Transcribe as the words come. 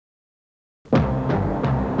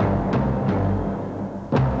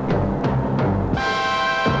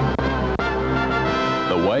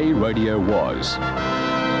way radio was.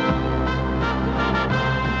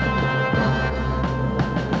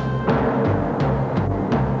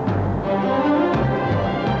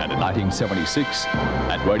 And in 1976,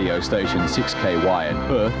 at radio station 6KY in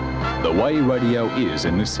Perth, the way radio is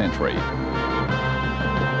in this century.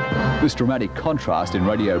 This dramatic contrast in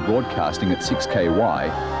radio broadcasting at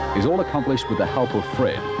 6KY is all accomplished with the help of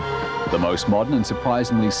Fred, the most modern and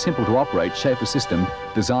surprisingly simple to operate Schafer system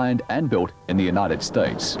designed and built in the United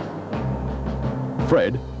States.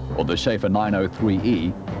 Fred, or the Schafer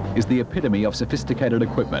 903E, is the epitome of sophisticated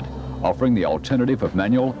equipment, offering the alternative of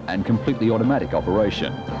manual and completely automatic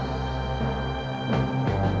operation.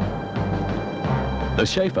 The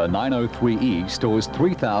Schafer 903E stores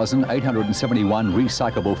 3,871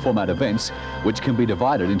 recyclable format events, which can be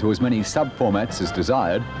divided into as many sub-formats as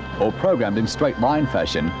desired, or programmed in straight line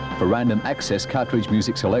fashion for random access cartridge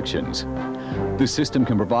music selections. This system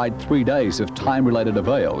can provide 3 days of time-related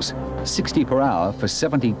avails, 60 per hour for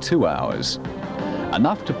 72 hours.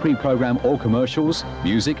 Enough to pre-program all commercials,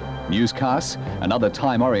 music, newscasts, and other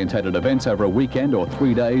time-orientated events over a weekend or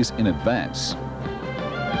 3 days in advance.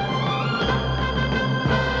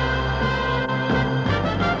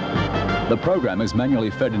 The program is manually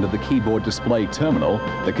fed into the keyboard display terminal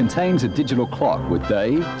that contains a digital clock with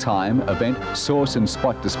day, time, event, source and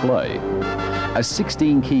spot display. A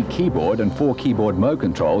 16-key keyboard and 4 keyboard mode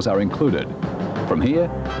controls are included. From here,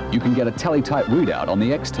 you can get a teletype readout on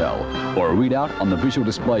the Xtel or a readout on the visual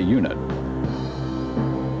display unit.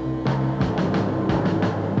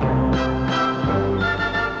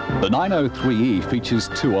 The 903E features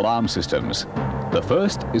 2 alarm systems. The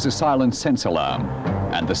first is a silent sense alarm,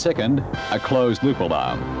 and the second, a closed-loop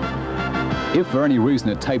alarm. If for any reason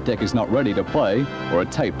a tape deck is not ready to play, or a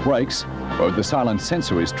tape breaks, or if the silent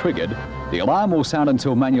sensor is triggered, the alarm will sound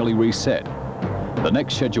until manually reset. The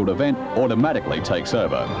next scheduled event automatically takes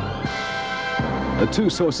over. The 2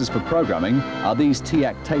 sources for programming are these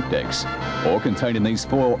TEAC tape decks, all contained in these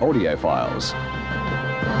 4 audio files.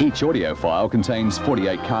 Each audio file contains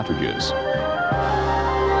 48 cartridges.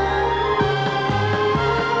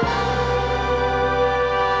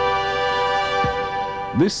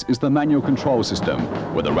 This is the manual control system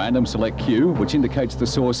with a random select cue which indicates the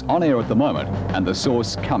source on air at the moment and the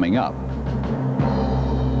source coming up.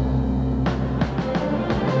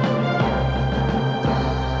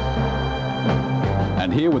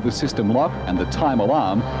 And here with the system lock and the time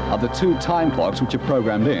alarm are the 2 time clocks which are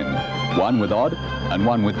programmed in, one with odd and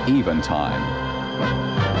one with even time.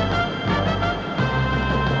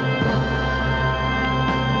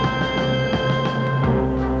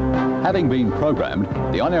 Having been programmed,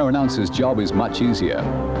 the on-air announcer's job is much easier.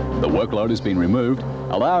 The workload has been removed,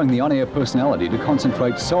 allowing the on-air personality to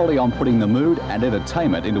concentrate solely on putting the mood and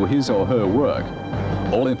entertainment into his or her work.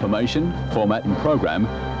 All information, format and program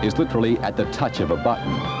is literally at the touch of a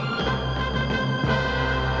button.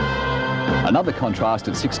 Another contrast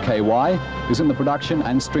at 6KY is in the production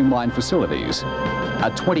and streamlined facilities.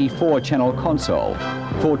 A 24-channel console,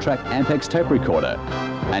 4-track Ampex tape recorder,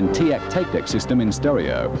 and TEAC tape deck system in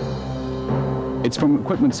stereo. It's from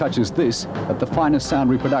equipment such as this that the finest sound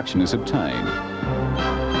reproduction is obtained.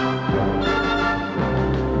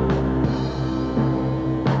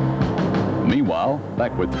 Meanwhile,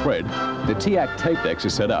 back with Fred, the TEAC tape decks are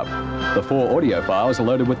set up. The 4 audio files are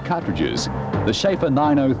loaded with cartridges. The Schafer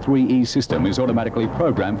 903E system is automatically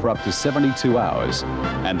programmed for up to 72 hours.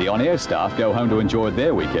 And the on-air staff go home to enjoy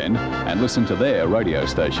their weekend and listen to their radio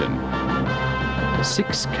station.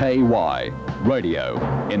 6KY radio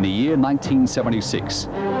in the year 1976,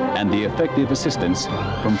 and the effective assistance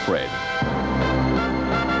from Fred.